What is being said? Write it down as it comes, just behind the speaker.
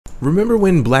Remember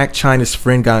when Blac Chyna's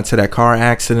friend got into that car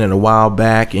accident a while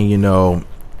back, and you know,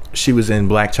 she was in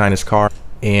Blac Chyna's car,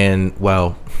 and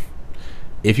well,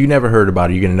 if you never heard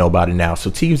about it, you're gonna know about it now. So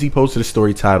TMZ posted a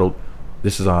story titled,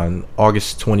 this is on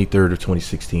August 23rd of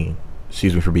 2016.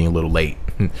 Excuse me for being a little late.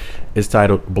 It's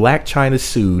titled, Blac Chyna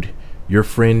sued, your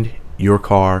friend, your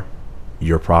car,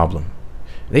 your problem.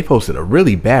 They posted a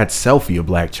really bad selfie of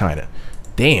Blac Chyna.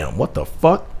 Damn, what the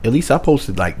fuck? At least I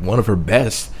posted like one of her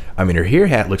best. I mean, her hair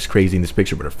hat looks crazy in this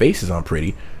picture, but her face is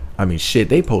unpretty. I mean, shit,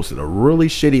 they posted a really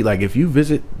shitty, like, if you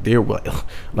visit their,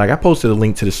 like, I posted a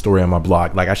link to the story on my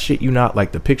blog. Like, I shit you not,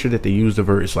 like, the picture that they used of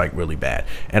her is, like, really bad.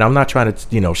 And I'm not trying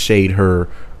to, you know, shade her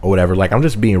or whatever. Like, I'm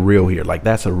just being real here. Like,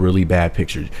 that's a really bad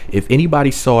picture. If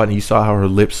anybody saw it and you saw how her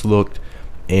lips looked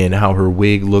and how her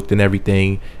wig looked and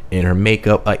everything, and her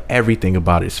makeup, like everything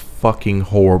about it is fucking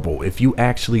horrible. If you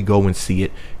actually go and see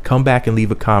it, come back and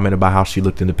leave a comment about how she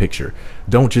looked in the picture.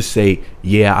 Don't just say,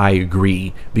 yeah, I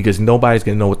agree, because nobody's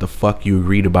gonna know what the fuck you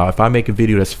agreed about. If I make a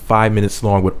video that's 5 minutes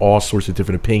long with all sorts of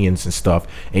different opinions and stuff,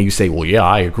 and you say, well, yeah,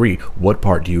 I agree, what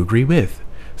part do you agree with?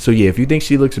 So yeah, if you think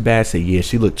she looks bad, say, yeah,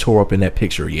 she looked tore up in that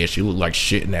picture. Yeah, she looked like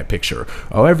shit in that picture.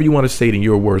 However you want to say it in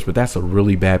your words, but that's a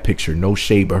really bad picture. No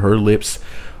shade, but her lips,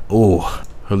 oh,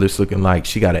 her lips looking like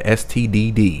she got a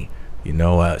STDD, you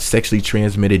know, sexually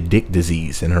transmitted dick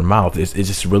disease in her mouth. It's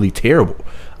just really terrible.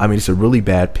 I mean, it's a really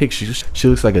bad picture. She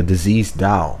looks like a diseased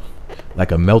doll,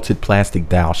 like a melted plastic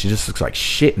doll. She just looks like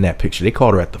shit in that picture. They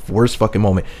called her at the worst fucking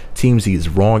moment. TMZ is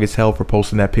wrong as hell for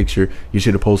posting that picture. You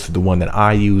should have posted the one that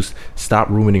I used. Stop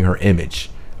ruining her image.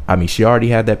 I mean, she already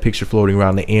had that picture floating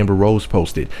around that Amber Rose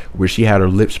posted, where she had her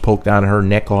lips poked down and her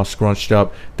neck all scrunched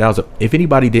up. That was if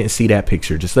anybody didn't see that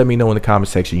picture, just let me know in the comment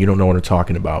section. You don't know what I'm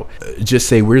talking about. Just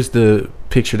say, where's the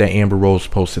picture that Amber Rose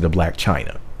posted of Blac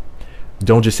Chyna?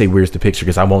 Don't just say, where's the picture,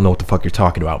 because I won't know what the fuck you're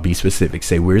talking about. Be specific.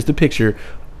 Say, where's the picture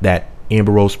that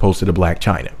Amber Rose posted of Blac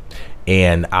Chyna?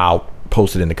 And I'll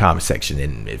post it in the comment section,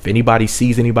 and if anybody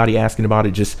sees anybody asking about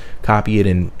it, just copy it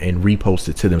and repost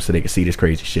it to them so they can see this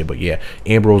crazy shit. But yeah,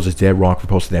 Amber Rose is dead wrong for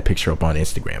posting that picture up on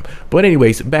Instagram. But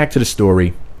anyways, back to the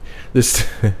story. This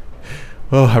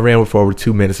oh, I ran for over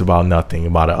 2 minutes about nothing,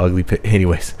 about an ugly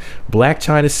anyways. Blac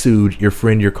Chyna sued, your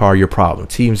friend, your car, your problem.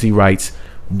 TMZ writes,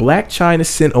 Blac Chyna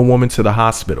sent a woman to the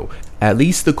hospital, at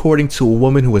least according to a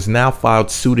woman who has now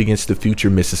filed suit against the future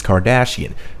Mrs.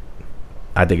 Kardashian.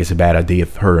 I think it's a bad idea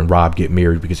if her and Rob get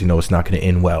married, because you know it's not going to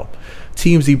end well.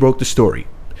 TMZ broke the story.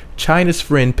 Chyna's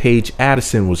friend Paige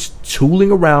Addison was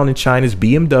tooling around in Chyna's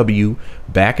BMW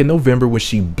back in November when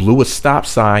she blew a stop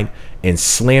sign and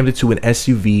slammed into an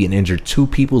SUV and injured 2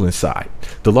 people inside.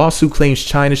 The lawsuit claims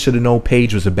Chyna should have known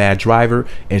Paige was a bad driver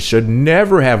and should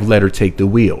never have let her take the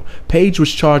wheel. Paige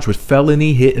was charged with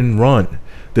felony hit and run.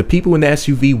 The people in the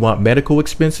SUV want medical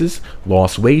expenses,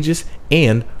 lost wages,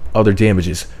 and other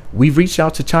damages. We've reached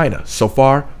out to Chyna. So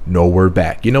far, no word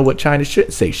back. You know what? Chyna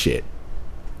shouldn't say shit.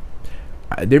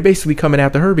 They're basically coming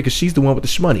after her because she's the one with the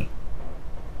shmoney.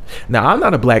 Now, I'm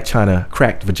not a Blac Chyna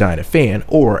cracked vagina fan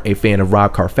or a fan of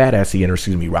Rob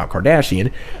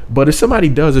Kardashian, but if somebody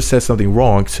does or says something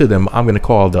wrong to them, I'm going to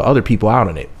call the other people out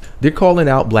on it. They're calling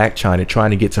out Blac Chyna,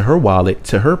 trying to get to her wallet,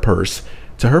 to her purse,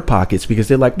 to her pockets, because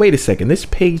they're like, wait a second, this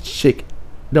Paige chick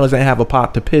doesn't have a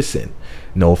pot to piss in.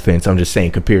 No offense, I'm just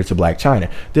saying, compared to Blac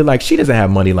Chyna. They're like, she doesn't have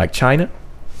money like Chyna,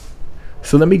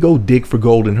 so let me go dig for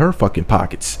gold in her fucking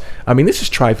pockets. I mean, this is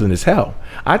trifling as hell.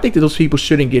 I think that those people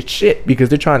shouldn't get shit because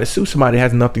they're trying to sue somebody that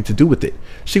has nothing to do with it.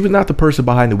 She was not the person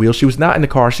behind the wheel. She was not in the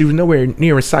car. She was nowhere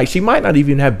near in sight. She might not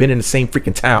even have been in the same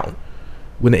freaking town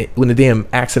when the damn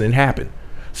accident happened.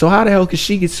 So how the hell could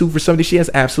she get sued for something she has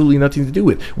absolutely nothing to do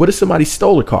with? What if somebody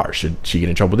stole her car? Should she get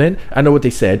in trouble then? I know what they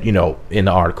said, you know, in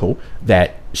the article,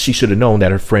 that she should have known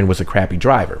that her friend was a crappy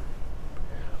driver.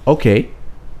 Okay,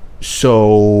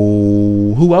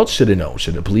 so who else should have known?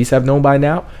 Should the police have known by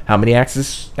now? How many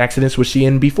accidents was she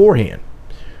in beforehand?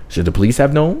 Should the police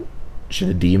have known?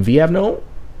 Should the DMV have known?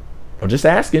 I'm just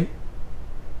asking.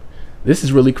 This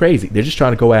is really crazy. They're just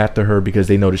trying to go after her because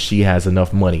they know that she has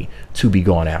enough money to be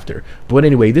gone after. But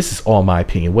anyway, this is all my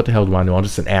opinion. What the hell do I know? I'm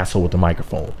just an asshole with a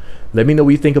microphone. Let me know what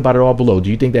you think about it all below.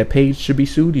 Do you think that Paige should be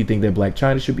sued? Do you think that Blac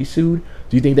Chyna should be sued?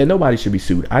 Do you think that nobody should be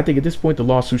sued? I think at this point the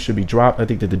lawsuit should be dropped. I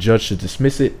think that the judge should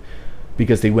dismiss it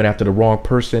because they went after the wrong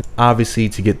person, obviously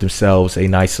to get themselves a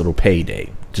nice little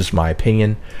payday. Just my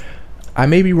opinion. I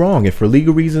may be wrong, and for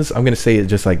legal reasons, I'm going to say it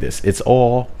just like this. It's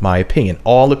all my opinion.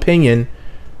 All opinion.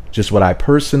 Just what I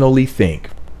personally think.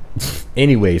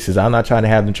 Anyways, since I'm not trying to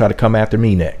have them try to come after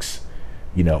me next,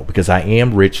 you know, because I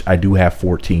am rich, I do have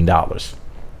 $14.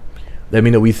 Let me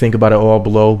know what you think about it all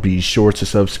below. Be sure to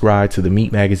subscribe to the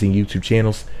Meat Magazine YouTube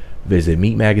channels. Visit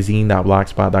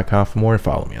meatmagazine.blogspot.com for more and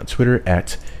follow me on Twitter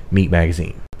at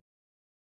meatmagazine.